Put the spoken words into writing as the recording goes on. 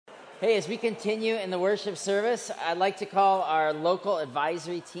Hey, as we continue in the worship service, I'd like to call our local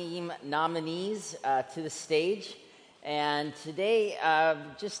advisory team nominees to the stage. And today,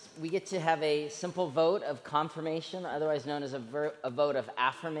 we get to have a simple vote of confirmation, otherwise known as a vote of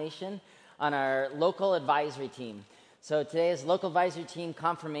affirmation, on our local advisory team. So today is local advisory team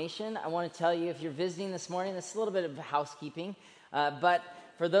confirmation. I want to tell you, if you're visiting this morning, this is a little bit of housekeeping. But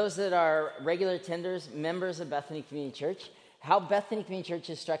for those that are regular attenders, members of Bethany Community Church, how Bethany Community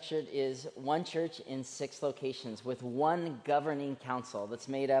Church is structured is one church in 6 locations with one governing council that's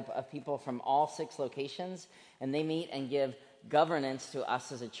made up of people from all 6 locations, and they meet and give governance to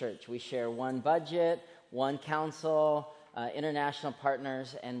us as a church. We share one budget, one council, international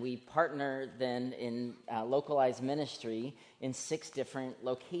partners, and we partner then in localized ministry in 6 different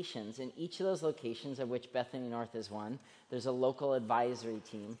locations. In each of those locations, of which Bethany North is one, there's a local advisory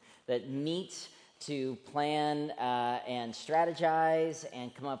team that meets to plan and strategize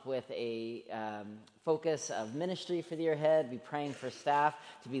and come up with a focus of ministry for the year ahead, be praying for staff,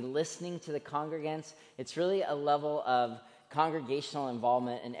 to be listening to the congregants. It's really a level of congregational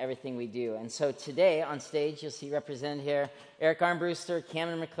involvement in everything we do. And so today on stage, you'll see represented here, Eric Armbruster,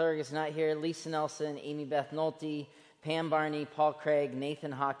 Cameron McClurg is not here, Lisa Nelson, Amy Beth Nolte, Pam Barney, Paul Craig,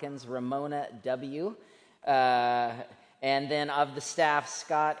 Nathan Hawkins, Ramona W., and then of the staff,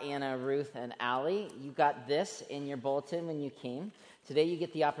 Scott, Anna, Ruth, and Allie. You got this in your bulletin when you came. Today you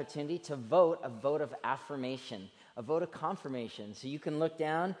get the opportunity to vote a vote of affirmation, a vote of confirmation. So you can look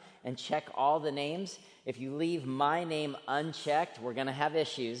down and check all the names. If you leave my name unchecked, we're going to have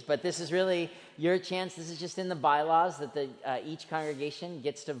issues. But this is really your chance. This is just in the bylaws that each congregation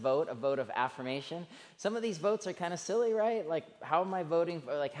gets to vote a vote of affirmation. Some of these votes are kind of silly, right? Like, how am I voting?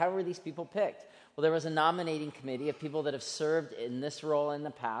 How were these people picked? Well, there was a nominating committee of people that have served in this role in the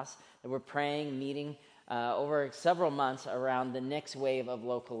past that were praying, meeting over several months around the next wave of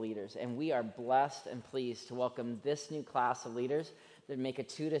local leaders. And we are blessed and pleased to welcome this new class of leaders that make a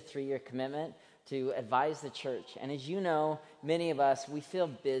 2 to 3 year commitment to advise the church. And as you know, many of us, we feel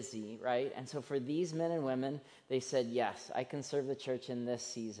busy, right? And so for these men and women, they said, yes, I can serve the church in this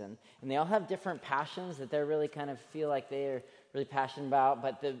season. And they all have different passions that they're really kind of feel like they're really passionate about,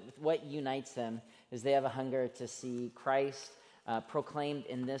 but what unites them is they have a hunger to see Christ proclaimed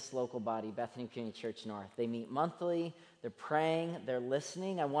in this local body, Bethany Community Church North. They meet monthly, they're praying, they're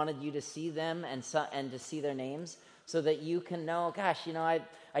listening. I wanted you to see them and to see their names so that you can know, gosh,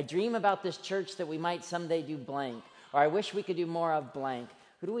 I dream about this church that we might someday do blank, or I wish we could do more of blank.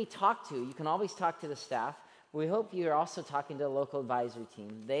 Who do we talk to? You can always talk to the staff. We hope you're also talking to the local advisory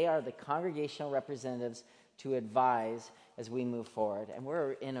team. They are the congregational representatives to advise as we move forward. And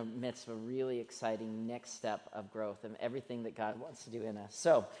we're in the midst of a really exciting next step of growth and everything that God wants to do in us.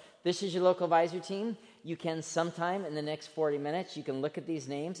 So this is your local advisory team. You can sometime in the next 40 minutes, you can look at these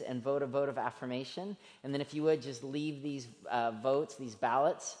names and vote a vote of affirmation. And then if you would, just leave these votes, these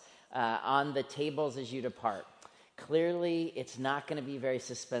ballots, on the tables as you depart. Clearly, it's not going to be very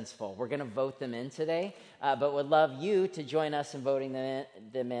suspenseful. We're going to vote them in today, but would love you to join us in voting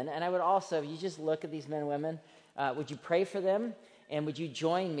them in. And I would also, if you just look at these men and women, would you pray for them? And would you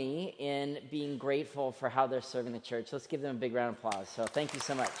join me in being grateful for how they're serving the church? Let's give them a big round of applause. So thank you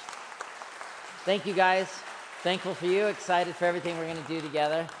so much. Thank you, guys. Thankful for you. Excited for everything we're going to do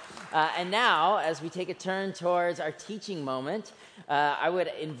together. And now, as we take a turn towards our teaching moment, I would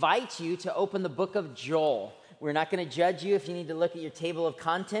invite you to open the book of Joel. We're not going to judge you if you need to look at your table of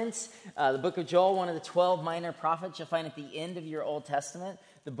contents. The book of Joel, one of the 12 minor prophets you'll find at the end of your Old Testament.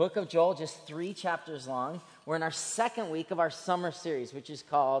 The book of Joel, just 3 chapters long. We're in our second week of our summer series, which is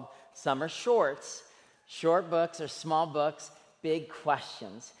called Summer Shorts. Short books or small books, big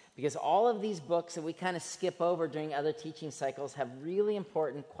questions. Because all of these books that we kind of skip over during other teaching cycles have really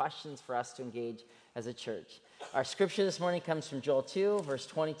important questions for us to engage as a church. Our scripture this morning comes from Joel 2, verse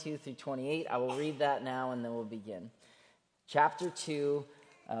 22 through 28. I will read that now and then we'll begin. Chapter 2,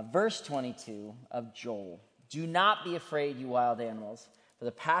 verse 22 of Joel. Do not be afraid, you wild animals, for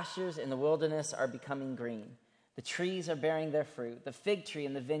the pastures in the wilderness are becoming green. The trees are bearing their fruit, the fig tree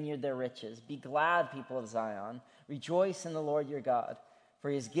and the vineyard their riches. Be glad, people of Zion. Rejoice in the Lord your God, for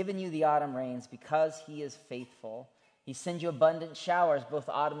he has given you the autumn rains because he is faithful. He sends you abundant showers, both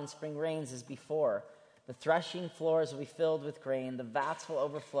autumn and spring rains as before. The threshing floors will be filled with grain. The vats will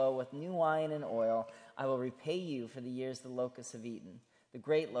overflow with new wine and oil. I will repay you for the years the locusts have eaten. The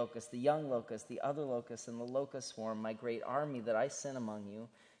great locust, the young locust, the other locust, and the locust swarm, my great army that I sent among you.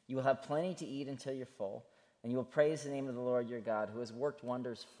 You will have plenty to eat until you're full, and you will praise the name of the Lord your God, who has worked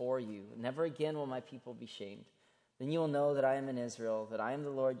wonders for you. Never again will my people be shamed. Then you will know that I am in Israel, that I am the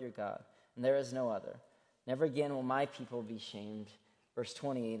Lord your God, and there is no other. Never again will my people be shamed Verse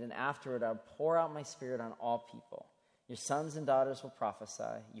 28, and afterward I'll pour out my Spirit on all people. Your sons and daughters will prophesy.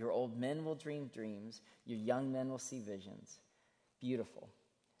 Your old men will dream dreams. Your young men will see visions. Beautiful.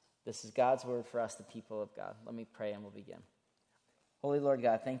 This is God's word for us, the people of God. Let me pray and we'll begin. Holy Lord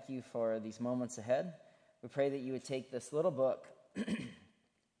God, thank you for these moments ahead. We pray that you would take this little book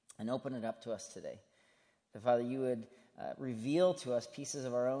and open it up to us today. That, Father, you would reveal to us pieces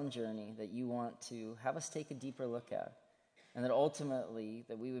of our own journey that you want to have us take a deeper look at. And that ultimately,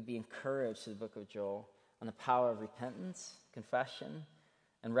 that we would be encouraged through the book of Joel on the power of repentance, confession,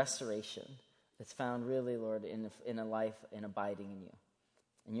 and restoration that's found really, Lord, in a life in abiding in you.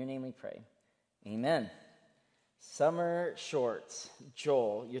 In your name we pray. Amen. Summer Shorts,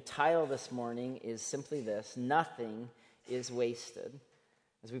 Joel. Your title this morning is simply this: Nothing is Wasted.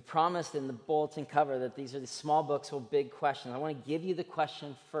 As we promised in the bulletin cover that these are the small books with big questions, I want to give you the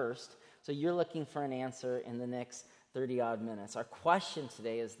question first, so you're looking for an answer in the next 30-odd minutes. Our question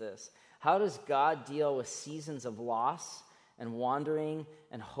today is this: how does God deal with seasons of loss and wandering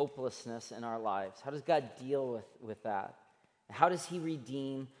and hopelessness in our lives? How does God deal with that? And how does he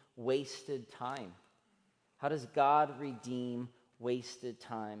redeem wasted time? How does God redeem wasted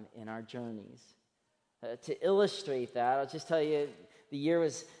time in our journeys? To illustrate that, I'll just tell you, the year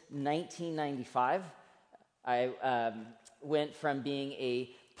was 1995. I went from being a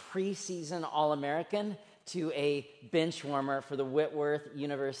preseason All-American to a bench warmer for the Whitworth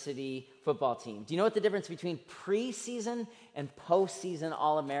University football team. Do you know what the difference between preseason and postseason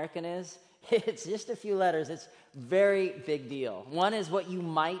All-American is? It's just a few letters. It's a very big deal. One is what you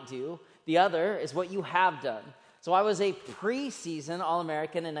might do. The other is what you have done. So I was a preseason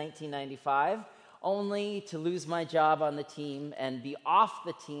All-American in 1995, only to lose my job on the team and be off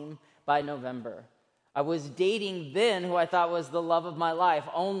the team by November. I was dating then who I thought was the love of my life,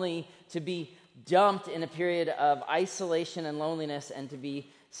 only to be dumped in a period of isolation and loneliness and to be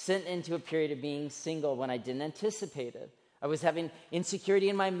sent into a period of being single when I didn't anticipate it. I was having insecurity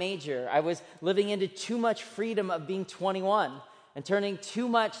in my major. I was living into too much freedom of being 21 and turning too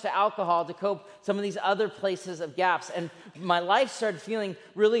much to alcohol to cope some of these other places of gaps. And my life started feeling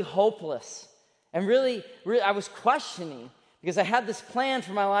really hopeless. And really, I was questioning because I had this plan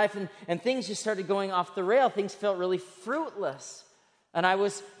for my life and things just started going off the rail. Things felt really fruitless. And I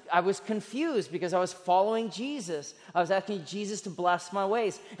was confused because I was following Jesus. I was asking Jesus to bless my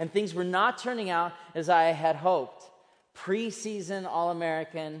ways. And things were not turning out as I had hoped. Preseason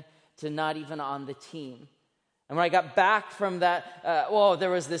All-American to not even on the team. And when I got back from that, there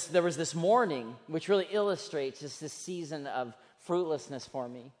was this morning, which really illustrates just this season of fruitlessness for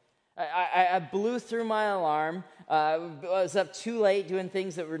me. I blew through my alarm. I was up too late doing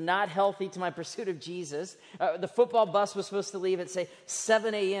things that were not healthy to my pursuit of Jesus. The football bus was supposed to leave at, say,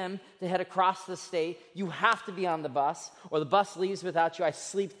 7 a.m. to head across the state. You have to be on the bus, or the bus leaves without you. I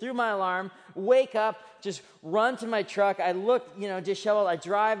sleep through my alarm, wake up, just run to my truck. I look, disheveled. I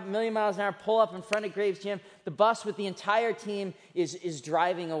drive a million miles an hour, pull up in front of Graves Gym. The bus with the entire team is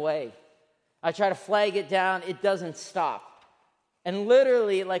driving away. I try to flag it down. It doesn't stop. And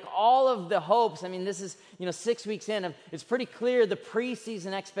literally, like all of the hopes, this is, 6 weeks in, it's pretty clear the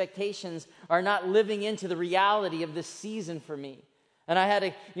preseason expectations are not living into the reality of this season for me. And I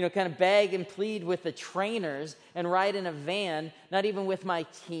had to, kind of beg and plead with the trainers and ride in a van, not even with my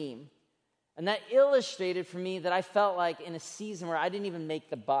team. And that illustrated for me that I felt like in a season where I didn't even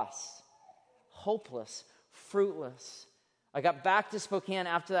make the bus. Hopeless, fruitless. I got back to Spokane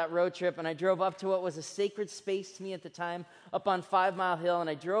after that road trip, and I drove up to what was a sacred space to me at the time, up on 5 Mile Hill, and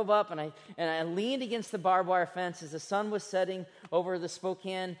I drove up, and I leaned against the barbed wire fence as the sun was setting over the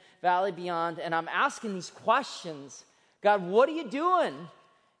Spokane Valley beyond, and I'm asking these questions. God, what are you doing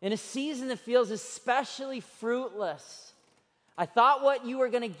in a season that feels especially fruitless? I thought what you were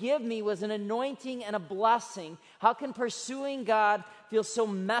going to give me was an anointing and a blessing. How can pursuing God feel so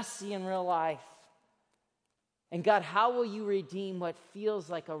messy in real life? And God, how will you redeem what feels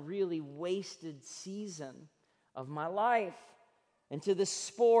like a really wasted season of my life into this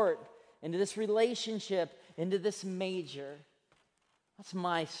sport, into this relationship, into this major? That's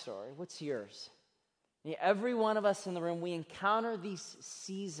my story. What's yours? Every one of us in the room, we encounter these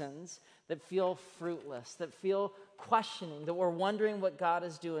seasons that feel fruitless, that feel questioning, that we're wondering what God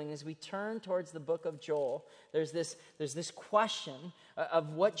is doing. As we turn towards the book of Joel, there's this question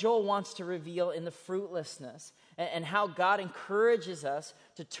of what Joel wants to reveal in the fruitlessness and how God encourages us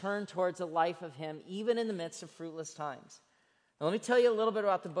to turn towards a life of him, even in the midst of fruitless times. Now, let me tell you a little bit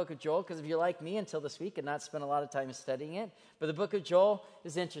about the book of Joel, because if you're like me until this week and not spent a lot of time studying it, but the book of Joel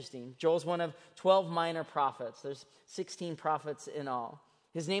is interesting. Joel's one of 12 minor prophets. There's 16 prophets in all.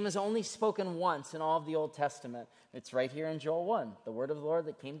 His name is only spoken once in all of the Old Testament. It's right here in Joel 1, the word of the Lord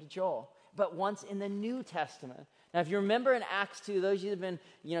that came to Joel, but once in the New Testament. Now, if you remember in Acts 2, those of you that have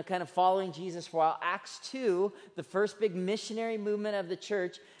been, kind of following Jesus for a while, Acts 2, the first big missionary movement of the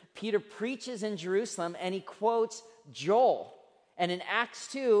church, Peter preaches in Jerusalem, and he quotes Joel. And in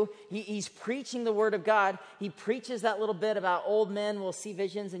Acts 2, he's preaching the word of God. He preaches that little bit about old men will see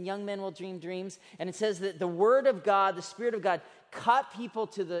visions and young men will dream dreams. And it says that the word of God, the Spirit of God, cut people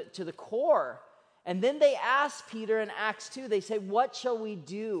to the core. And then they ask Peter in Acts 2, they say, what shall we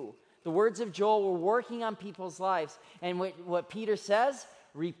do? The words of Joel were working on people's lives. And what Peter says,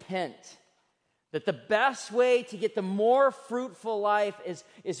 repent. That the best way to get the more fruitful life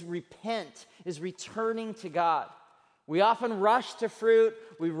is repent, is returning to God. We often rush to fruit,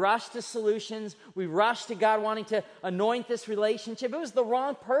 we rush to solutions, we rush to God wanting to anoint this relationship. It was the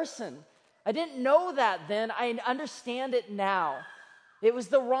wrong person. I didn't know that then. I understand it now. It was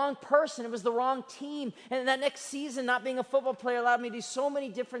the wrong person. It was the wrong team. And that next season, not being a football player allowed me to do so many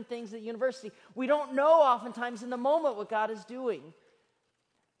different things at university. We don't know oftentimes in the moment what God is doing.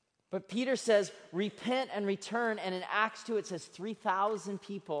 But Peter says, repent and return. And in Acts 2, it says 3,000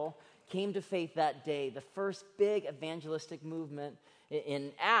 people came to faith that day. The first big evangelistic movement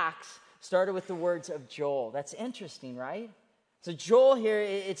in Acts started with the words of Joel. That's interesting, right? So Joel here,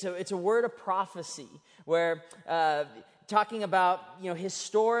 it's a word of prophecy where talking about,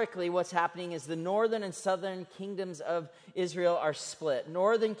 historically what's happening is the northern and southern kingdoms of Israel are split.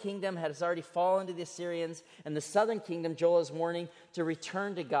 Northern kingdom has already fallen to the Assyrians, and the southern kingdom, Joel is warning, to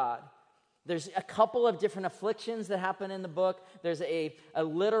return to God. There's a couple of different afflictions that happen in the book. There's a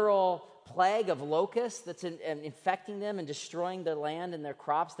literal plague of locusts that's infecting them and destroying their land and their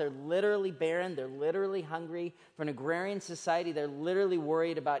crops. They're literally barren. They're literally hungry. For an agrarian society, they're literally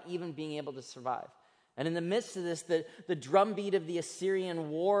worried about even being able to survive. And in the midst of this, the drumbeat of the Assyrian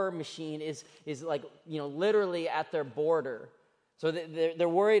war machine is like, literally at their border. So they're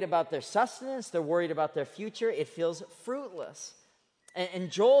worried about their sustenance. They're worried about their future. It feels fruitless.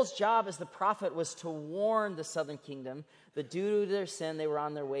 And Joel's job as the prophet was to warn the southern kingdom that due to their sin, they were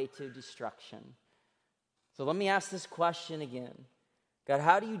on their way to destruction. So let me ask this question again. God,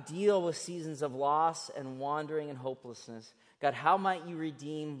 how do you deal with seasons of loss and wandering and hopelessness? God, how might you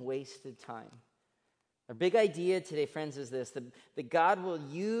redeem wasted time? Our big idea today, friends, is this, that God will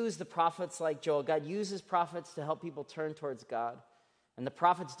use the prophets like Joel. God uses prophets to help people turn towards God. And the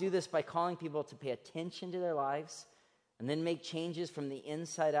prophets do this by calling people to pay attention to their lives and then make changes from the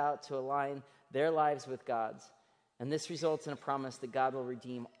inside out to align their lives with God's. And this results in a promise that God will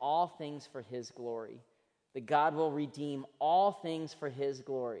redeem all things for his glory. That God will redeem all things for his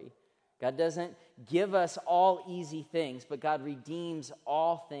glory. God doesn't give us all easy things, but God redeems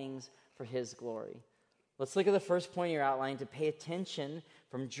all things for his glory. Let's look at the first point in your outline, to pay attention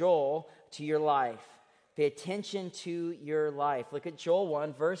from Joel to your life. Pay attention to your life. Look at Joel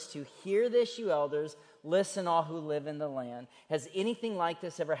 1, verse 2. Hear this, you elders. Listen, all who live in the land. Has anything like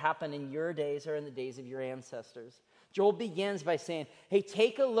this ever happened in your days or in the days of your ancestors? Joel begins by saying, hey,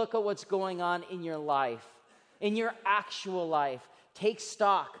 take a look at what's going on in your life, in your actual life. Take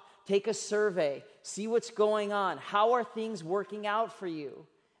stock. Take a survey. See what's going on. How are things working out for you?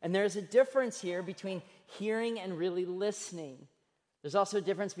 And there's a difference here between hearing and really listening. There's also a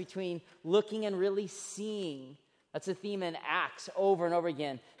difference between looking and really seeing. That's a theme in Acts over and over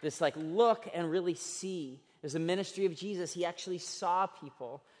again. This look and really see. There's a ministry of Jesus. He actually saw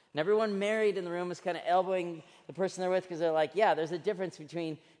people. And everyone married in the room is kind of elbowing the person they're with because they're like, yeah, there's a difference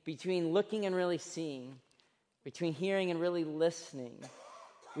between looking and really seeing, between hearing and really listening.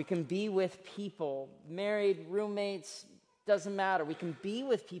 We can be with people, married, roommates, doesn't matter. We can be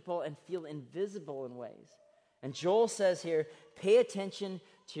with people and feel invisible in ways. And Joel says here, pay attention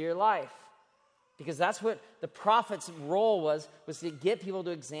to your life. Because that's what the prophet's role was to get people to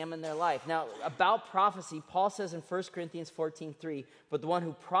examine their life. Now, about prophecy, Paul says in 1 Corinthians 14:3, but the one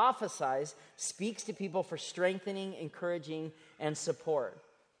who prophesies speaks to people for strengthening, encouraging, and support.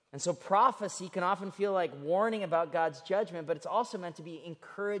 And so prophecy can often feel like warning about God's judgment, but it's also meant to be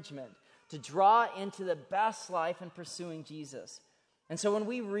encouragement, to draw into the best life in pursuing Jesus. And so when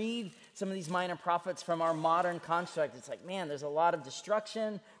we read some of these minor prophets from our modern construct, it's like, man, there's a lot of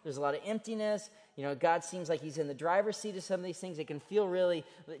destruction, there's a lot of emptiness. God seems like he's in the driver's seat of some of these things. It can feel really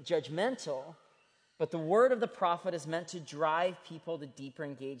judgmental. But the word of the prophet is meant to drive people to deeper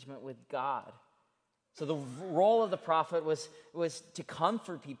engagement with God. So the role of the prophet was to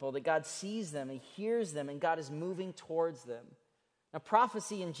comfort people, that God sees them, he hears them, and God is moving towards them. Now,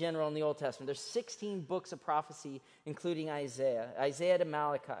 prophecy in general in the Old Testament, there's 16 books of prophecy, including Isaiah to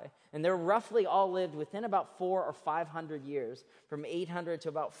Malachi. And they're roughly all lived within about 400 or 500 years, from 800 to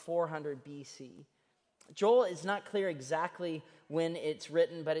about 400 BC. Joel is not clear exactly when it's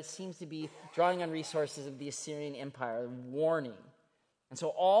written, but it seems to be drawing on resources of the Assyrian Empire, warning. And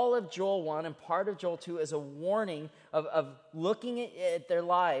so all of Joel 1 and part of Joel 2 is a warning of looking at their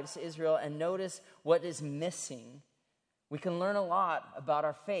lives, Israel, and notice what is missing. We can learn a lot about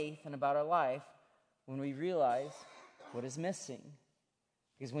our faith and about our life when we realize what is missing.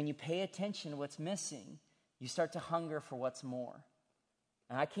 Because when you pay attention to what's missing, you start to hunger for what's more.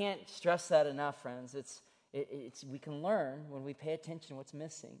 And I can't stress that enough, friends. We can learn when we pay attention to what's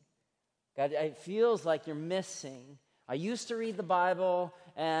missing. God, it feels like you're missing. I used to read the Bible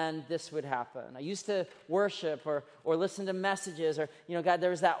and this would happen. I used to worship or listen to messages or, God,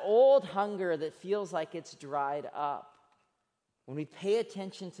 there's that old hunger that feels like it's dried up. When we pay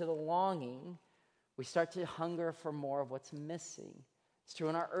attention to the longing, we start to hunger for more of what's missing. It's true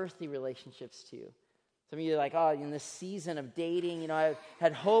in our earthly relationships too. Some of you are like, in this season of dating, I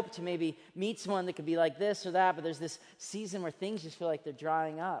had hoped to maybe meet someone that could be like this or that, but there's this season where things just feel like they're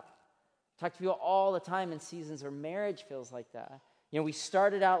drying up. I talk to people all the time in seasons where marriage feels like that. We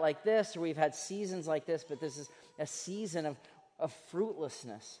started out like this, or we've had seasons like this, but this is a season of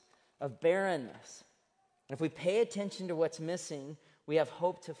fruitlessness, of barrenness. And if we pay attention to what's missing, we have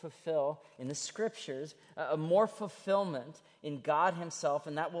hope to fulfill in the Scriptures, a more fulfillment in God himself,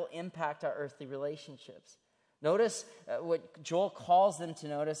 and that will impact our earthly relationships. Notice what Joel calls them to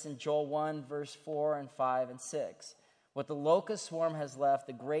notice in Joel 1, verse 4 and 5 and 6. What the locust swarm has left,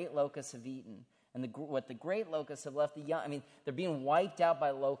 the great locusts have eaten. And what the great locusts have left, the young, they're being wiped out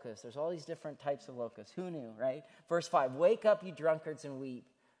by locusts. There's all these different types of locusts. Who knew, right? Verse 5, wake up, you drunkards, and weep.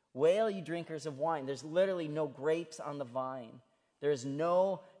 Wail, you drinkers of wine. There's literally no grapes on the vine. There is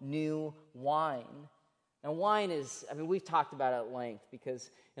no new wine. Now, wine is, we've talked about it at length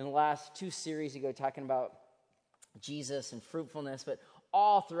because in the last 2 series ago, talking about Jesus and fruitfulness, but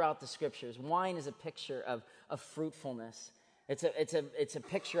all throughout the Scriptures, wine is a picture of fruitfulness. It's a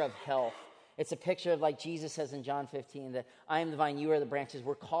picture of health. It's a picture of, like Jesus says in John 15, that I am the vine, you are the branches.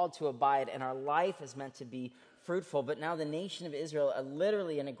 We're called to abide, and our life is meant to be fruitful. But now the nation of Israel,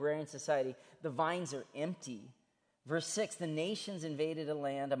 literally an agrarian society, the vines are empty. Verse 6, the nations invaded a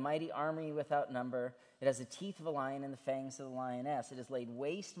land, a mighty army without number. It has the teeth of a lion and the fangs of the lioness. It has laid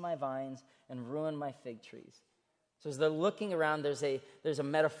waste my vines and ruined my fig trees. So as they're looking around, there's a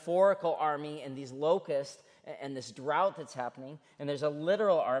metaphorical army and these locusts and this drought that's happening. And there's a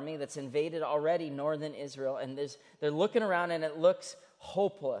literal army that's invaded already northern Israel. And they're looking around and it looks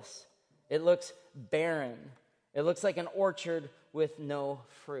hopeless. It looks barren. It looks like an orchard with no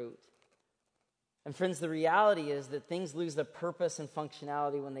fruit. And friends, the reality is that things lose their purpose and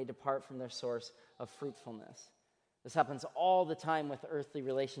functionality when they depart from their source of fruitfulness. This happens all the time with earthly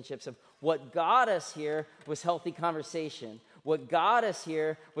relationships. Of what got us here was healthy conversation. What got us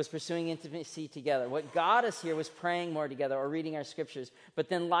here was pursuing intimacy together. What got us here was praying more together or reading our scriptures. But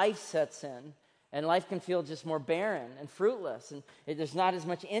then life sets in, and life can feel just more barren and fruitless, and there's not as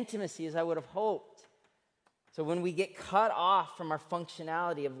much intimacy as I would have hoped. So when we get cut off from our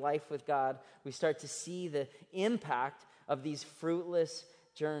functionality of life with God, we start to see the impact of these fruitless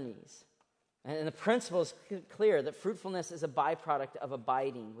journeys. And the principle is clear that fruitfulness is a byproduct of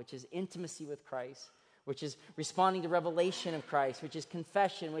abiding, which is intimacy with Christ, which is responding to revelation of Christ, which is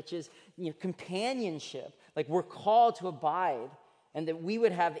confession, which is companionship. Like we're called to abide, and that we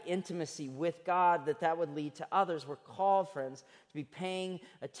would have intimacy with God, that would lead to others. We're called, friends, to be paying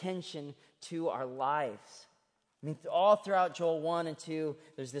attention to our lives. All throughout Joel 1 and 2,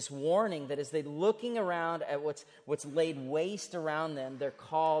 there's this warning that as they're looking around at what's laid waste around them, they're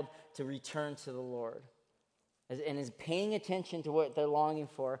called to return to the Lord. And as paying attention to what they're longing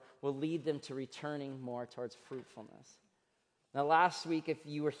for will lead them to returning more towards fruitfulness. Now, last week, if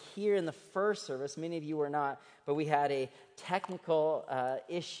you were here in the first service, many of you were not, but we had a technical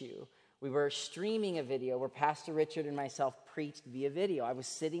issue. We were streaming a video where Pastor Richard and myself preached via video. I was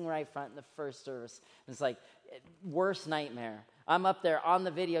sitting right front in the first service. It's like, worst nightmare. I'm up there on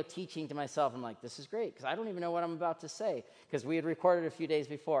the video teaching to myself. I'm like, this is great, because I don't even know what I'm about to say, because we had recorded a few days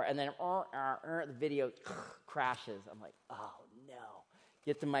before, and then the video crashes. I'm like, oh, no.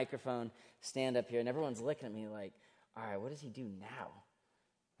 Get the microphone, stand up here, and everyone's looking at me like, all right, what does he do now?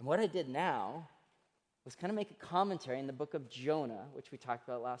 And what I did now was kind of make a commentary in the book of Jonah, which we talked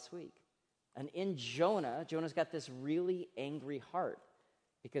about last week. And in Jonah's got this really angry heart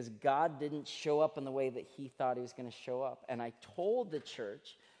because God didn't show up in the way that he thought he was going to show up. And I told the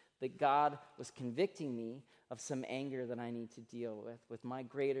church that God was convicting me of some anger that I need to deal with my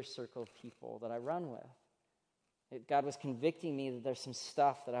greater circle of people that I run with. God was convicting me that there's some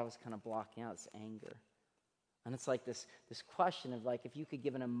stuff that I was kind of blocking out, this anger. And it's like this question of like, if you could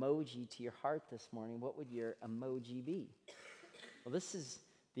give an emoji to your heart this morning, what would your emoji be? Well, this is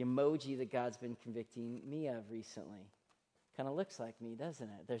the emoji that God's been convicting me of recently. Kind of looks like me, doesn't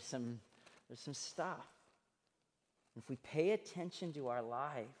it? There's some stuff. If we pay attention to our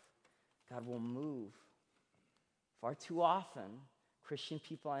life, God will move. Far too often, Christian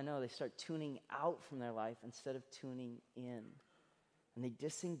people I know, they start tuning out from their life instead of tuning in. And they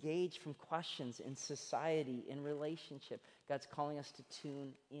disengage from questions in society, in relationship. God's calling us to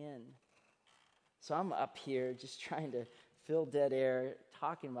tune in. So I'm up here just trying to fill dead air,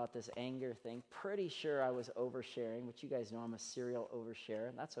 talking about this anger thing. Pretty sure I was oversharing, which you guys know I'm a serial oversharer,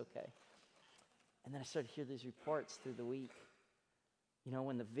 and that's okay. And then I started to hear these reports through the week. You know,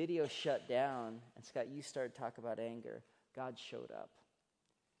 when the video shut down, and Scott, you started to talk about anger, God showed up.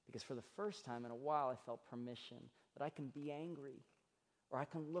 Because for the first time in a while, I felt permission that I can be angry, or I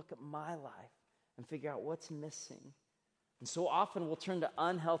can look at my life and figure out what's missing. And so often we'll turn to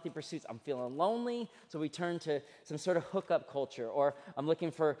unhealthy pursuits. I'm feeling lonely, so we turn to some sort of hookup culture. Or I'm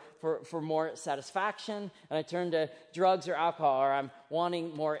looking for more satisfaction, and I turn to drugs or alcohol. Or I'm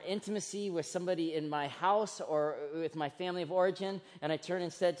wanting more intimacy with somebody in my house or with my family of origin, and I turn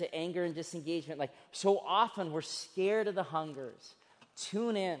instead to anger and disengagement. Like, so often we're scared of the hungers.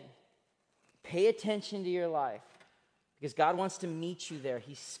 Tune in. Pay attention to your life. Because God wants to meet you there.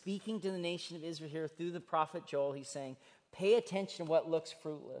 He's speaking to the nation of Israel here through the prophet Joel. He's saying, pay attention to what looks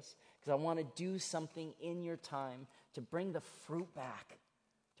fruitless, because I want to do something in your time to bring the fruit back,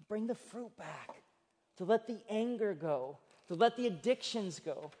 to let the anger go, to let the addictions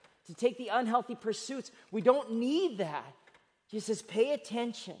go, to take the unhealthy pursuits. We don't need that. Jesus says, pay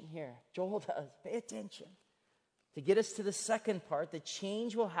attention here. Joel does. Pay attention. To get us to the second part, the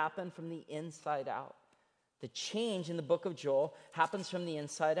change will happen from the inside out. The change in the book of Joel happens from the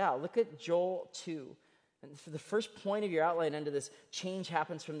inside out. Look at Joel 2. And for the first point of your outline under this change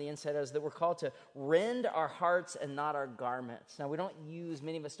happens from the inside out is that we're called to rend our hearts and not our garments. Now,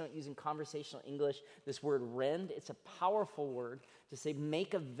 many of us don't use in conversational English this word rend. It's a powerful word to say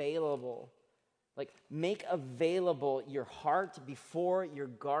make available. Like make available your heart before your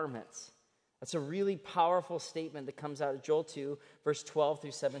garments. That's a really powerful statement that comes out of Joel 2, verse 12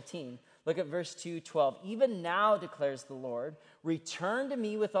 through 17. Look at verse 2:12. Even now, declares the Lord, return to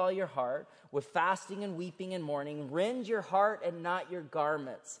me with all your heart, with fasting and weeping and mourning. Rend your heart and not your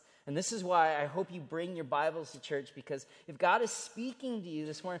garments. And this is why I hope you bring your Bibles to church, because if God is speaking to you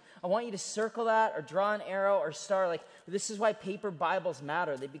this morning, I want you to circle that or draw an arrow or star. Like, this is why paper Bibles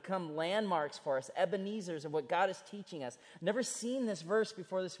matter. They become landmarks for us, Ebenezer's of what God is teaching us. I've never seen this verse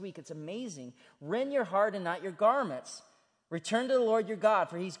before this week. It's amazing. Rend your heart and not your garments. Return to the Lord your God,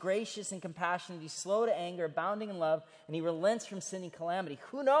 for he's gracious and compassionate. He's slow to anger, abounding in love, and he relents from sin and calamity.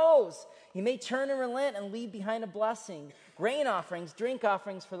 Who knows? He may turn and relent and leave behind a blessing. Grain offerings, drink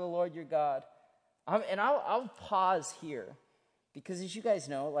offerings for the Lord your God. I'll pause here, because as you guys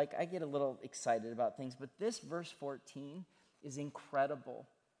know, like I get a little excited about things, but this verse 14 is incredible,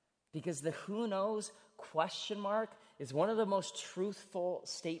 because the who knows question mark is one of the most truthful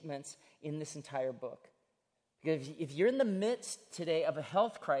statements in this entire book. Because if you're in the midst today of a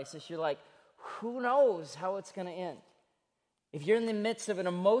health crisis, you're like, who knows how it's going to end? If you're in the midst of an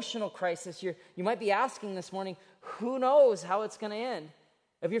emotional crisis, you might be asking this morning, who knows how it's going to end?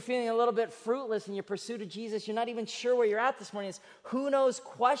 If you're feeling a little bit fruitless in your pursuit of Jesus, you're not even sure where you're at this morning. It's who knows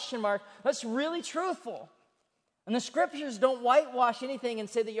question mark. That's really truthful. And the scriptures don't whitewash anything and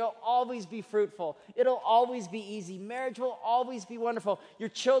say that you'll always be fruitful. It'll always be easy. Marriage will always be wonderful. Your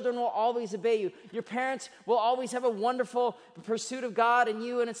children will always obey you. Your parents will always have a wonderful pursuit of God and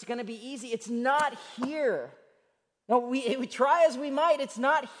you, and it's going to be easy. It's not here. No, we try as we might. It's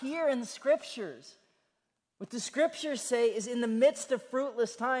not here in the scriptures. What the scriptures say is in the midst of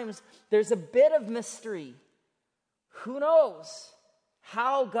fruitless times, there's a bit of mystery. Who knows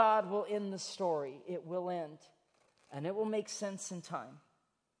how God will end the story? It will end. And it will make sense in time.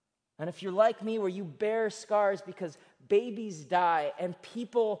 And if you're like me, where you bear scars because babies die and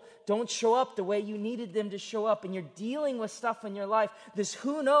people don't show up the way you needed them to show up, and you're dealing with stuff in your life, this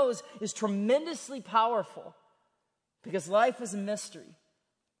who knows is tremendously powerful, because life is a mystery.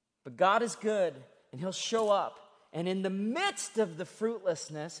 But God is good, and he'll show up. And in the midst of the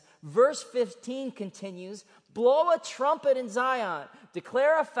fruitlessness, verse 15 continues, blow a trumpet in Zion,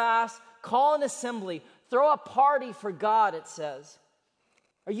 declare a fast, call an assembly, throw a party for God, it says.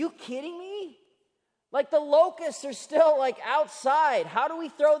 Are you kidding me? Like the locusts are still like outside. How do we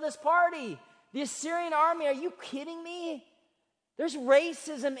throw this party? The Assyrian army, are you kidding me? There's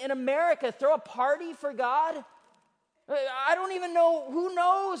racism in America. Throw a party for God? I don't even know, who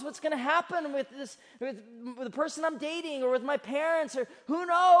knows what's going to happen with the person I'm dating or with my parents, or who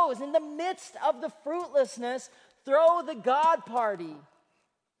knows? In the midst of the fruitlessness, throw the God party,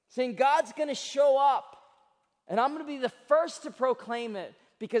 saying God's going to show up, and I'm going to be the first to proclaim it,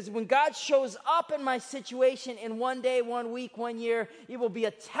 because when God shows up in my situation in one day, 1 week, 1 year, it will be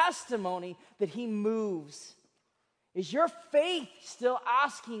a testimony that he moves. Is your faith still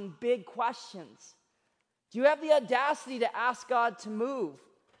asking big questions? Do you have the audacity to ask God to move?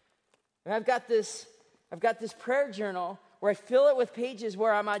 And I've got this prayer journal where I fill it with pages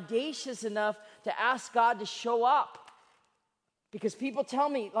where I'm audacious enough to ask God to show up. Because people tell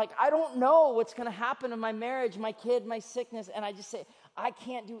me, like, I don't know what's going to happen in my marriage, my kid, my sickness, and I just say, I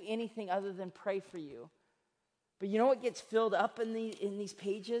can't do anything other than pray for you. But you know what gets filled up in these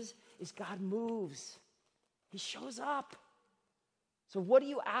pages is God moves. He shows up. So what are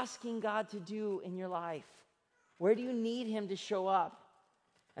you asking God to do in your life? Where do you need him to show up?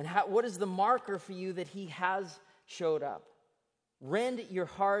 And what is the marker for you that he has showed up? Rend your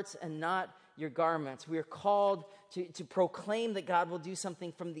hearts and not your garments. We are called to proclaim that God will do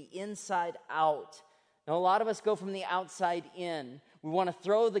something from the inside out. Now, a lot of us go from the outside in. We want to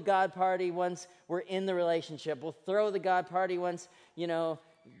throw the God party once we're in the relationship. We'll throw the God party once,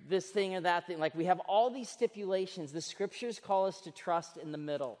 this thing or that thing. Like, we have all these stipulations. The scriptures call us to trust in the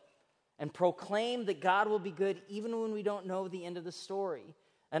middle and proclaim that God will be good even when we don't know the end of the story.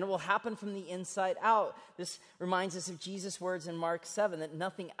 And it will happen from the inside out. This reminds us of Jesus' words in Mark 7, that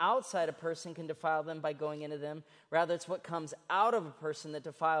nothing outside a person can defile them by going into them. Rather, it's what comes out of a person that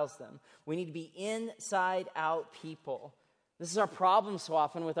defiles them. We need to be inside out people. This is our problem so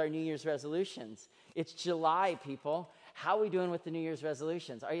often with our New Year's resolutions. It's July, people. How are we doing with the New Year's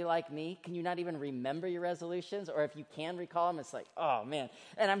resolutions? Are you like me? Can you not even remember your resolutions? Or if you can recall them, it's like, oh, man.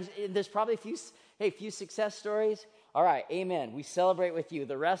 And there's probably a few success stories. All right, amen. We celebrate with you.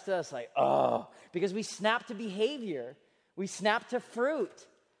 The rest of us, like, oh, because we snap to behavior. We snap to fruit.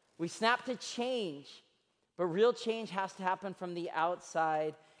 We snap to change. But real change has to happen from the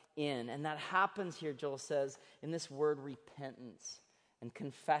outside in. And that happens here, Joel says, in this word repentance and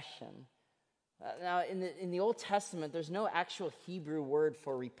confession. Now, in the Old Testament, there's no actual Hebrew word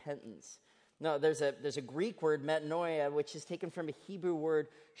for repentance. No, there's a Greek word, metanoia, which is taken from a Hebrew word,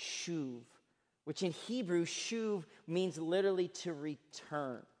 shuv, which in Hebrew, shuv means literally to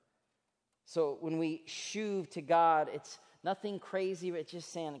return. So when we shuv to God, it's nothing crazy, but it's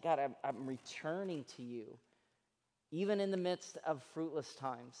just saying, God, I'm returning to you, even in the midst of fruitless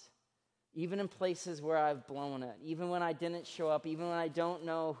times. Even in places where I've blown it, even when I didn't show up, even when I don't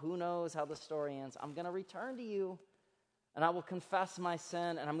know, who knows how the story ends, I'm going to return to you, and I will confess my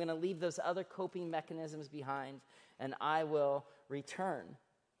sin, and I'm going to leave those other coping mechanisms behind, and I will return.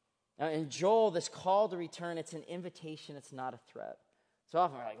 Now, in Joel, this call to return, it's an invitation, it's not a threat. So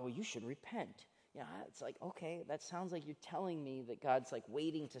often we're like, well, you should repent. Yeah, it's like, okay, that sounds like you're telling me that God's like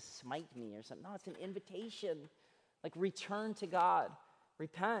waiting to smite me or something. No, it's an invitation. Like, return to God.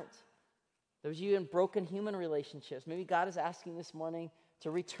 Repent. Those of you in broken human relationships, maybe God is asking this morning to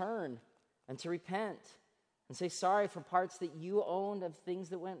return and to repent and say sorry for parts that you owned of things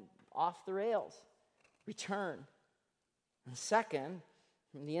that went off the rails. Return. And second,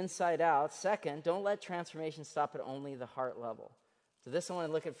 from the inside out, don't let transformation stop at only the heart level. So this I want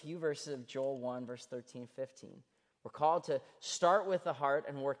to look at a few verses of Joel 1, verse 13, 15. We're called to start with the heart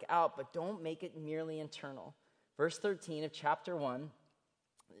and work out, but don't make it merely internal. Verse 13 of chapter 1,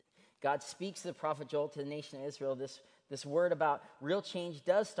 God speaks to the prophet Joel, to the nation of Israel. This word about real change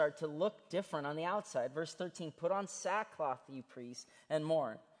does start to look different on the outside. Verse 13, put on sackcloth, you priests, and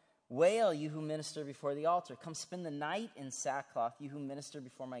mourn. Wail, you who minister before the altar. Come spend the night in sackcloth, you who minister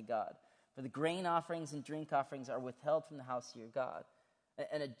before my God. For the grain offerings and drink offerings are withheld from the house of your God.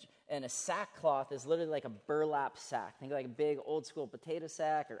 And a sackcloth is literally like a burlap sack. Think like a big old school potato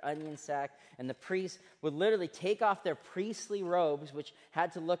sack or onion sack. And the priests would literally take off their priestly robes, which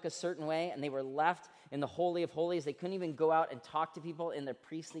had to look a certain way, and they were left in the Holy of Holies. They couldn't even go out and talk to people in their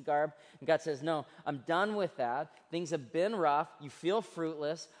priestly garb. And God says, no, I'm done with that. Things have been rough. You feel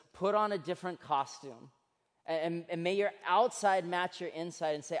fruitless. Put on a different costume. And may your outside match your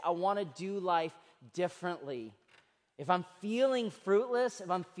inside and say, I want to do life differently. If I'm feeling fruitless, if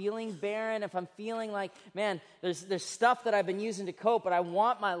I'm feeling barren, if I'm feeling like, man, there's stuff that I've been using to cope, but I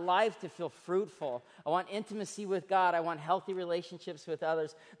want my life to feel fruitful. I want intimacy with God. I want healthy relationships with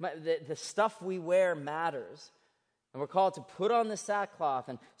others. The stuff we wear matters. And we're called to put on the sackcloth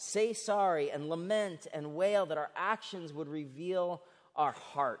and say sorry and lament and wail that our actions would reveal our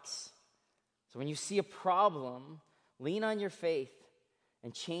hearts. So when you see a problem, lean on your faith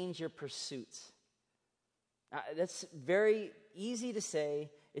and change your pursuits. That's very easy to say.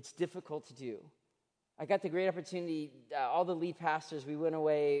 It's difficult to do. I got the great opportunity, all the lead pastors, we went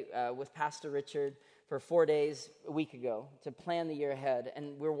away with Pastor Richard for 4 days a week ago to plan the year ahead.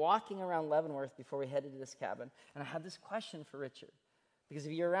 And we're walking around Leavenworth before we headed to this cabin. And I had this question for Richard. Because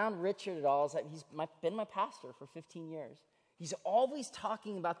if you're around Richard at all, he's been my pastor for 15 years. He's always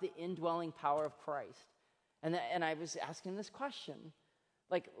talking about the indwelling power of Christ. And I was asking this question.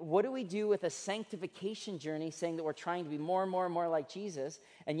 Like, what do we do with a sanctification journey saying that we're trying to be more and more and more like Jesus,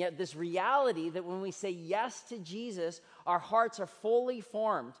 and yet this reality that when we say yes to Jesus, our hearts are fully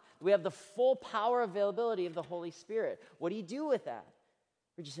formed. We have the full power availability of the Holy Spirit. What do you do with that?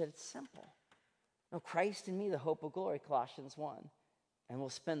 We just said it's simple. No, Christ in me, the hope of glory, Colossians 1. And we'll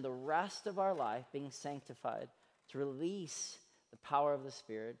spend the rest of our life being sanctified to release the power of the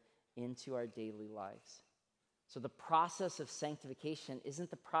Spirit into our daily lives. So the process of sanctification isn't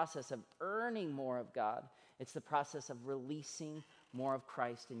the process of earning more of God. It's the process of releasing more of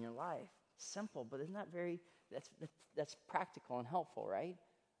Christ in your life. Simple, but isn't that that's practical and helpful, right?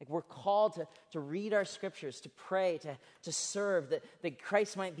 Like we're called to read our scriptures, to pray, to serve, that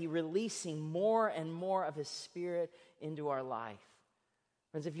Christ might be releasing more and more of his Spirit into our life.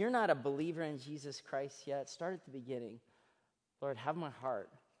 Friends, if you're not a believer in Jesus Christ yet, start at the beginning. Lord, have my heart.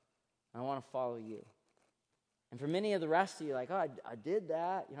 I want to follow you. And for many of the rest of you, like, oh, I did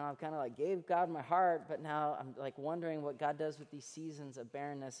that. You know, I've kind of like gave God my heart, but now I'm like wondering what God does with these seasons of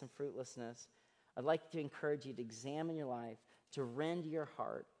barrenness and fruitlessness. I'd like to encourage you to examine your life, to rend your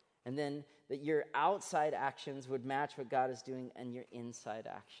heart, and then that your outside actions would match what God is doing and your inside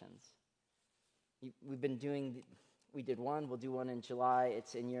actions. We did one, we'll do one in July.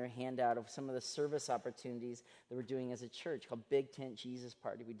 It's in your handout of some of the service opportunities that we're doing as a church called Big Tent Jesus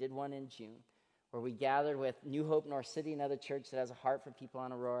Party. We did one in June, where we gathered with New Hope North City, another church that has a heart for people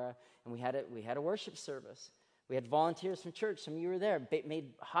on Aurora, and we had a worship service. We had volunteers from church. Some of you were there,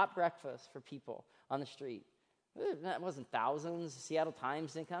 made hot breakfast for people on the street. That wasn't thousands. The Seattle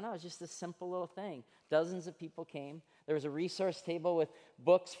Times didn't come. No, it was just a simple little thing. Dozens of people came. There was a resource table with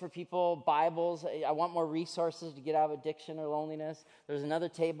books for people, Bibles. I want more resources to get out of addiction or loneliness. There was another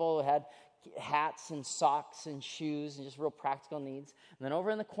table that had hats and socks and shoes and just real practical needs. And then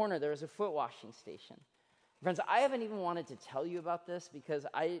over in the corner, there was a foot washing station. Friends, I haven't even wanted to tell you about this because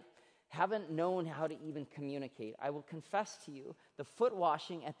I haven't known how to even communicate. I will confess to you, the foot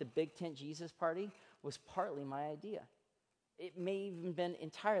washing at the Big Tent Jesus Party was partly my idea. It may even been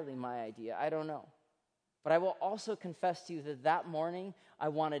entirely my idea. I don't know. But I will also confess to you that morning, I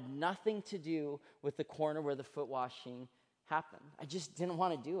wanted nothing to do with the corner where the foot washing happened. I just didn't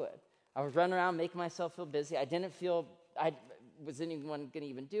want to do it. I was running around making myself feel busy. Was anyone going to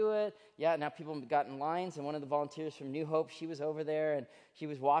even do it? Yeah, now people got in lines, and one of the volunteers from New Hope, she was over there, and she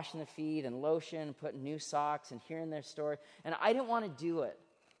was washing the feet and lotion and putting new socks and hearing their story. And I didn't want to do it.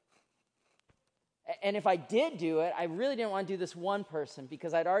 And if I did do it, I really didn't want to do this one person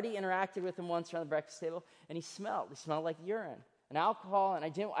because I'd already interacted with him once around the breakfast table, and he smelled like urine and alcohol, and I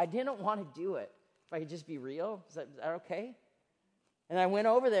didn't want to do it. If I could just be real, is that okay? And I went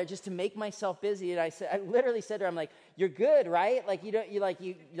over there just to make myself busy, and I literally said to her, I'm like, "You're good, right? Like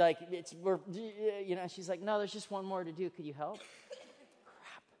she's like, "No, there's just one more to do. Could you help?"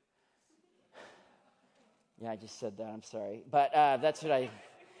 Crap. Yeah, I just said that. I'm sorry, but that's what I.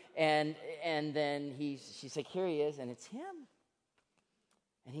 And then she's like, "Here he is," and it's him.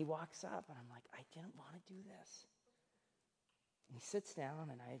 And he walks up, and I'm like, "I didn't want to do this." And he sits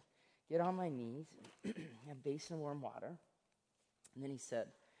down, and I get on my knees, have a basin of warm water. And then he said,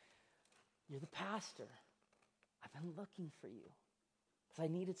 "You're the pastor. I've been looking for you because I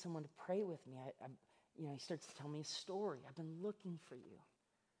needed someone to pray with me." He starts to tell me a story. "I've been looking for you."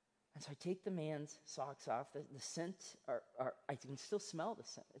 And so I take the man's socks off. The scent, I can still smell the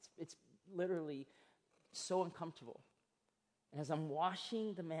scent. It's literally so uncomfortable. And as I'm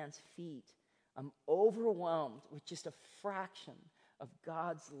washing the man's feet, I'm overwhelmed with just a fraction of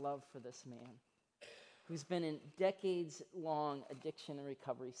God's love for this man, who's been in decades-long addiction and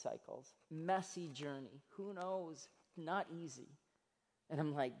recovery cycles. Messy journey. Who knows? Not easy. And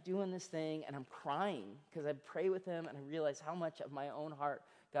I'm like doing this thing, and I'm crying because I pray with him, and I realize how much of my own heart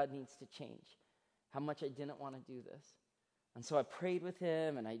God needs to change, how much I didn't want to do this. And so I prayed with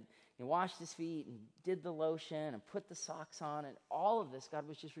him, and I washed his feet and did the lotion and put the socks on, and all of this, God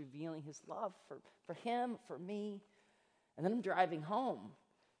was just revealing his love for him, for me. And then I'm driving home,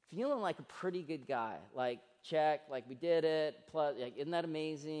 feeling like a pretty good guy. Like, check, like we did it, plus, like, isn't that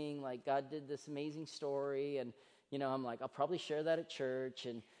amazing? Like, God did this amazing story, and, I'm like, I'll probably share that at church,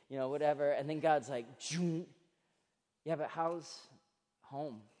 and, whatever. And then God's like, yeah, but how's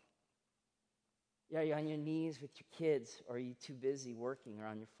home? Yeah, are you on your knees with your kids, or are you too busy working or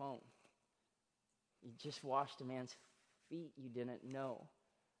on your phone? You just washed a man's feet you didn't know.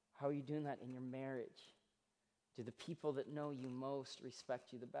 How are you doing that in your marriage? Do the people that know you most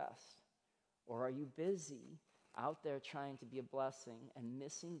respect you the best? Or are you busy out there trying to be a blessing and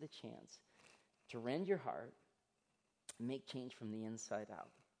missing the chance to rend your heart and make change from the inside out?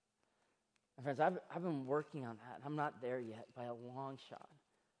 And friends, I've been working on that. I'm not there yet by a long shot.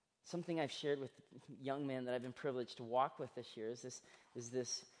 Something I've shared with young men that I've been privileged to walk with this year is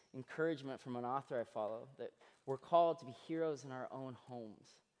this encouragement from an author I follow, that we're called to be heroes in our own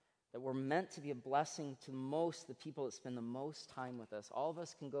homes, that we're meant to be a blessing to the people that spend the most time with us. All of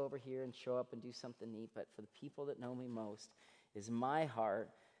us can go over here and show up and do something neat, but for the people that know me most is my heart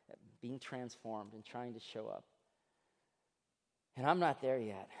being transformed and trying to show up. And I'm not there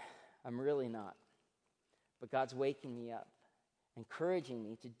yet. I'm really not. But God's waking me up, encouraging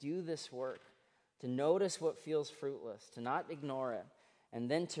me to do this work, to notice what feels fruitless, to not ignore it, and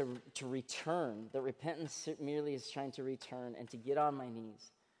then to return. That repentance merely is trying to return and to get on my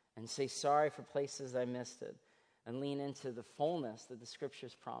knees and say sorry for places I missed it and lean into the fullness that the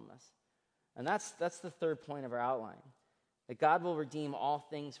Scriptures promise. And that's the third point of our outline, that God will redeem all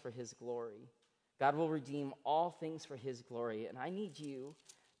things for His glory. God will redeem all things for His glory. And I need you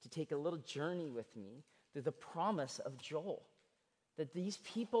to take a little journey with me through the promise of Joel. That these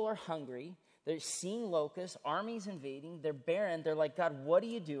people are hungry, they're seeing locusts, armies invading, they're barren, they're like, God, what are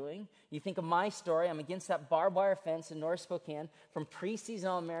you doing? You think of my story, I'm against that barbed wire fence in North Spokane, from pre-season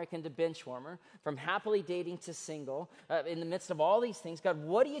All-American to bench warmer, from happily dating to single, in the midst of all these things. God,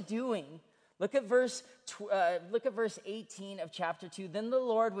 what are you doing? Look at verse 18 of chapter 2. Then the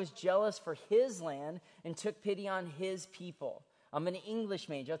Lord was jealous for His land and took pity on His people. I'm an English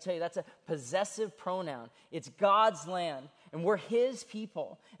major. I'll tell you, that's a possessive pronoun. It's God's land, and we're His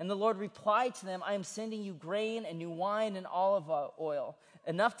people. And the Lord replied to them, I am sending you grain and new wine and olive oil,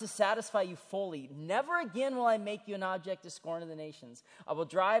 enough to satisfy you fully. Never again will I make you an object of scorn of the nations. I will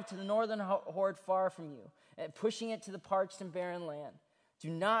drive to the northern horde far from you, pushing it to the parched and barren land. Do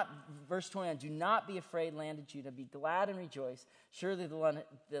not, verse 29, do not be afraid, land of Judah. Be glad and rejoice. Surely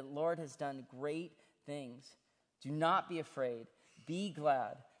the Lord has done great things. Do not be afraid. Be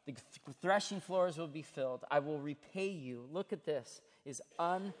glad. The threshing floors will be filled. I will repay you. Look at this. It's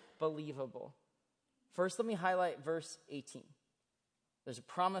unbelievable. First, let me highlight verse 18. There's a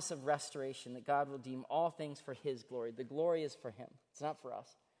promise of restoration, that God will redeem all things for His glory. The glory is for Him. It's not for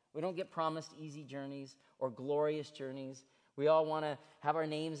us. We don't get promised easy journeys or glorious journeys. We all want to have our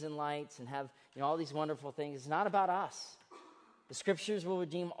names in lights and have all these wonderful things. It's not about us. The Scriptures will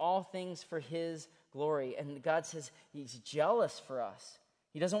redeem all things for His glory. And God says He's jealous for us.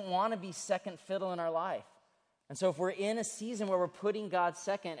 He doesn't want to be second fiddle in our life. And so if we're in a season where we're putting God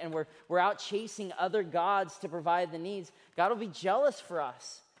second and we're out chasing other gods to provide the needs, God will be jealous for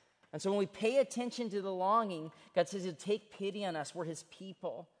us. And so when we pay attention to the longing, God says He'll take pity on us. We're His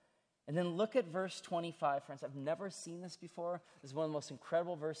people. And then look at verse 25, friends. I've never seen this before. This is one of the most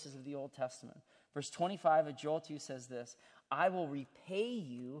incredible verses of the Old Testament. Verse 25 of Joel 2 says this, I will repay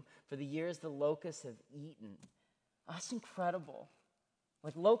you for the years the locusts have eaten. That's incredible.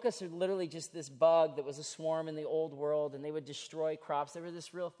 Like, locusts are literally just this bug that was a swarm in the old world, and they would destroy crops. They were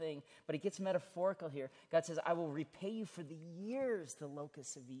this real thing, but it gets metaphorical here. God says, I will repay you for the years the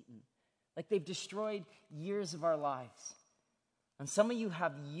locusts have eaten. Like, they've destroyed years of our lives. And some of you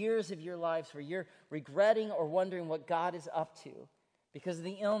have years of your lives where you're regretting or wondering what God is up to because of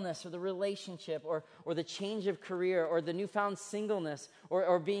the illness or the relationship or the change of career or the newfound singleness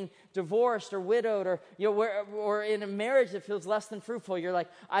or being divorced or widowed or in a marriage that feels less than fruitful. You're like,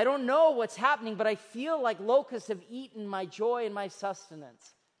 I don't know what's happening, but I feel like locusts have eaten my joy and my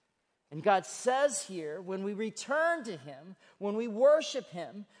sustenance. And God says here, when we return to Him, when we worship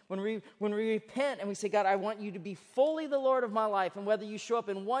Him, when we repent and we say, God, I want you to be fully the Lord of my life, and whether you show up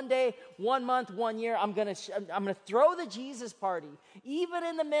in 1 day, 1 month, 1 year, I'm gonna throw the Jesus party, even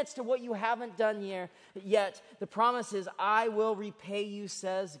in the midst of what you haven't done yet. The promise is, I will repay you,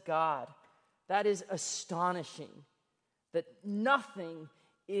 says God. That is astonishing. That nothing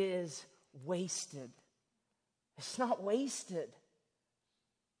is wasted. It's not wasted.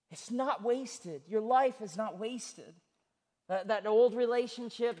 It's not wasted. Your life is not wasted. That old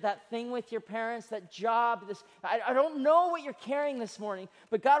relationship, that thing with your parents, that job, I don't know what you're carrying this morning,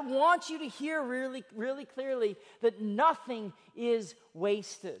 but God wants you to hear really, really clearly that nothing is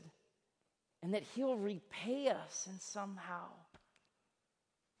wasted and that He'll repay us in somehow.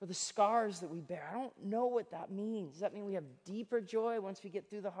 for the scars that we bear. I don't know what that means. Does that mean we have deeper joy once we get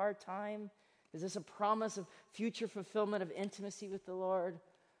through the hard time? Is this a promise of future fulfillment of intimacy with the Lord?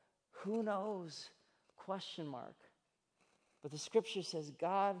 Who knows? Question mark. But the scripture says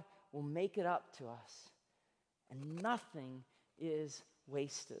God will make it up to us, and nothing is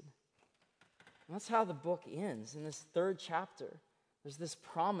wasted. And that's how the book ends. In this third chapter, there's this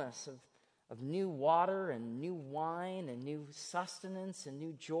promise of new water and new wine and new sustenance and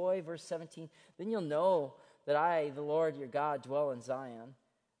new joy. Verse 17, then you'll know that I, the Lord your God, dwell in Zion.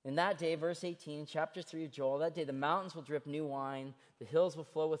 In that day, verse 18, chapter 3 of Joel, that day the mountains will drip new wine, the hills will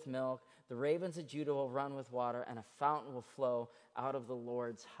flow with milk, the ravens of Judah will run with water, and a fountain will flow out of the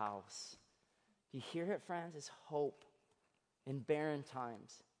Lord's house. Do you hear it, friends? It's hope in barren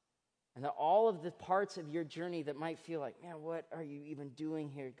times. And that all of the parts of your journey that might feel like, man, what are you even doing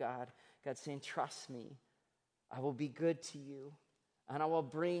here, God? God's saying, trust me. I will be good to you. And I will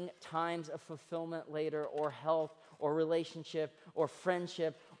bring times of fulfillment later, or health, or relationship, or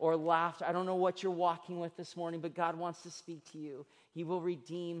friendship, or laughter. I don't know what you're walking with this morning, but God wants to speak to you. He will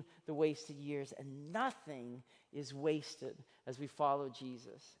redeem the wasted years. And nothing is wasted as we follow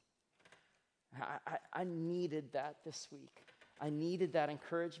Jesus. I needed that this week. I needed that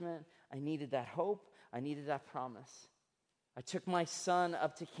encouragement. I needed that hope. I needed that promise. I took my son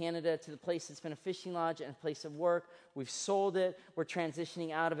up to Canada, to the place that's been a fishing lodge and a place of work. We've sold it. We're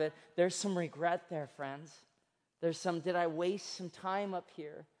transitioning out of it. There's some regret there, friends. Did I waste some time up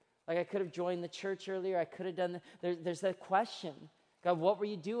here? Like I could have joined the church earlier. I could have done there's that question. God, what were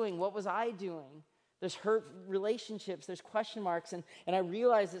you doing? What was I doing? There's hurt relationships. There's question marks. And I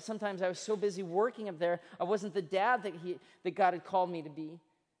realized that sometimes I was so busy working up there, I wasn't the dad that God had called me to be.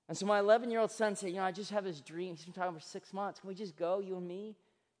 And so my 11-year-old son said, I just have this dream. He's been talking for 6 months. Can we just go, you and me? And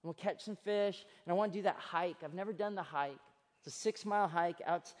we'll catch some fish. And I want to do that hike. I've never done the hike. It's a 6-mile hike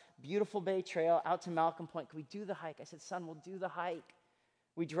out to Beautiful Bay Trail, out to Malcolm Point. Can we do the hike? I said, son, we'll do the hike.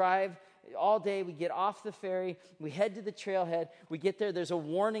 We drive all day. We get off the ferry. We head to the trailhead. We get there. There's a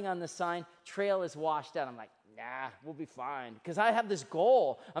warning on the sign. Trail is washed out. I'm like, nah, we'll be fine. Because I have this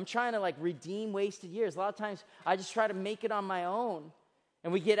goal. I'm trying to redeem wasted years. A lot of times I just try to make it on my own.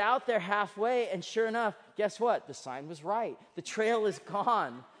 And we get out there halfway, and sure enough, guess what? The sign was right. The trail is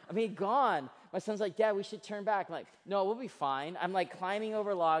gone. Gone. My son's like, Dad, we should turn back. I'm like, no, we'll be fine. I'm climbing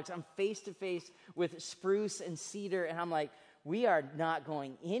over logs. I'm face to face with spruce and cedar. And I'm like, we are not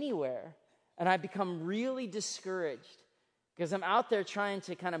going anywhere. And I become really discouraged because I'm out there trying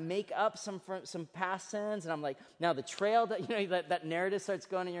to kind of make up some past sins. And I'm like, now the trail, that narrative starts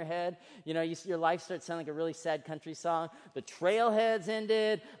going in your head. Your life starts sounding like a really sad country song. The trailhead's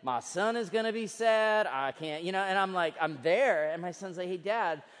ended. My son is going to be sad. I can't, and I'm like, I'm there. And my son's like, hey,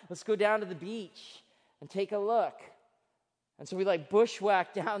 Dad, let's go down to the beach and take a look. And so we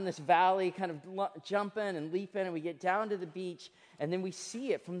bushwhack down this valley, kind of jumping and leaping, and we get down to the beach, and then we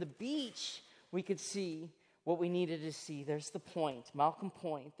see it. From the beach, we could see what we needed to see. There's the point, Malcolm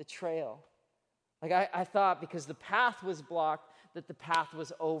Point, the trail. I thought because the path was blocked that the path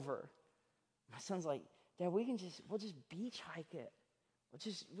was over. My son's like, Dad, we'll just beach hike it.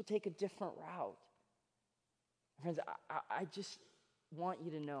 We'll take a different route. Friends, I just want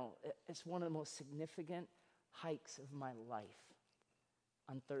you to know it's one of the most significant hikes of my life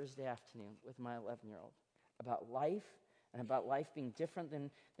on Thursday afternoon with my 11-year-old about life and about life being different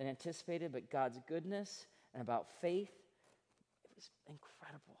than anticipated, but God's goodness and about faith. It was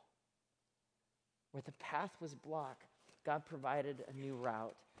incredible. Where the path was blocked, God provided a new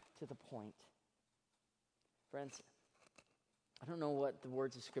route to the point. Friends, I don't know what the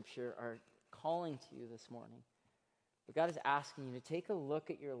words of Scripture are calling to you this morning, but God is asking you to take a look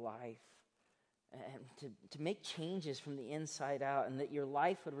at your life and to make changes from the inside out, and that your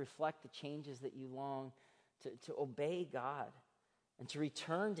life would reflect the changes that you long to obey God and to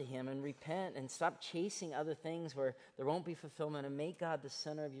return to Him and repent and stop chasing other things where there won't be fulfillment, and make God the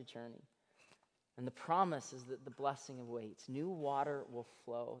center of your journey. And the promise is that the blessing awaits. New water will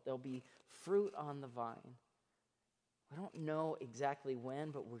flow. There'll be fruit on the vine. We don't know exactly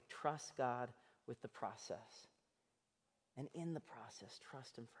when, but we trust God with the process. And in the process,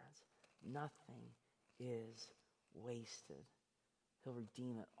 trust Him, friends. Nothing is wasted. He'll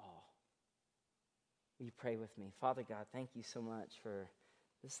redeem it all. Will you pray with me? Father God, thank you so much for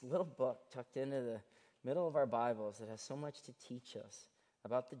this little book tucked into the middle of our Bibles that has so much to teach us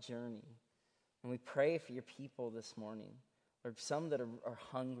about the journey. And we pray for your people this morning. Lord, some that are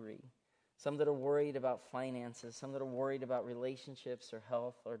hungry, some that are worried about finances, some that are worried about relationships or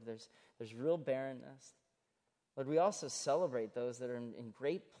health. Lord, there's real barrenness. Lord, we also celebrate those that are in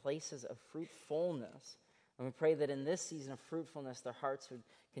great places of fruitfulness. And we pray that in this season of fruitfulness, their hearts would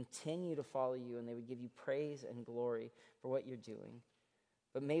continue to follow you and they would give you praise and glory for what you're doing.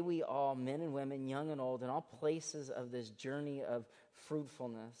 But may we all, men and women, young and old, in all places of this journey of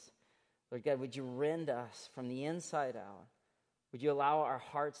fruitfulness, Lord God, would you rend us from the inside out? Would you allow our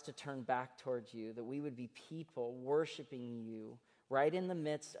hearts to turn back towards you, that we would be people worshiping you right in the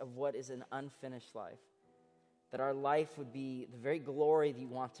midst of what is an unfinished life? That our life would be the very glory that you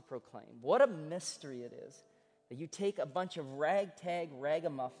want to proclaim. What a mystery it is that you take a bunch of ragtag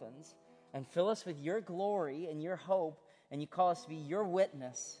ragamuffins and fill us with your glory and your hope, and you call us to be your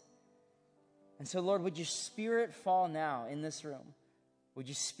witness. And so, Lord, would your Spirit fall now in this room? Would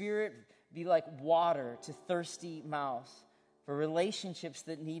your Spirit be like water to thirsty mouths, for relationships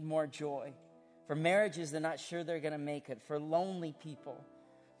that need more joy, for marriages that are not sure they're going to make it, for lonely people,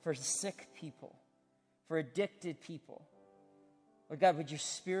 for sick people, for addicted people. Lord God, would your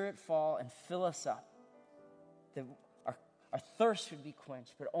Spirit fall and fill us up, that our thirst would be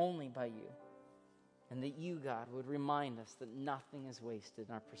quenched, but only by you. And that you, God, would remind us that nothing is wasted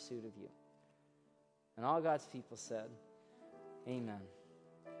in our pursuit of you. And all God's people said, amen.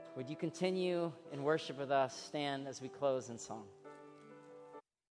 Would you continue in worship with us? Stand as we close in song.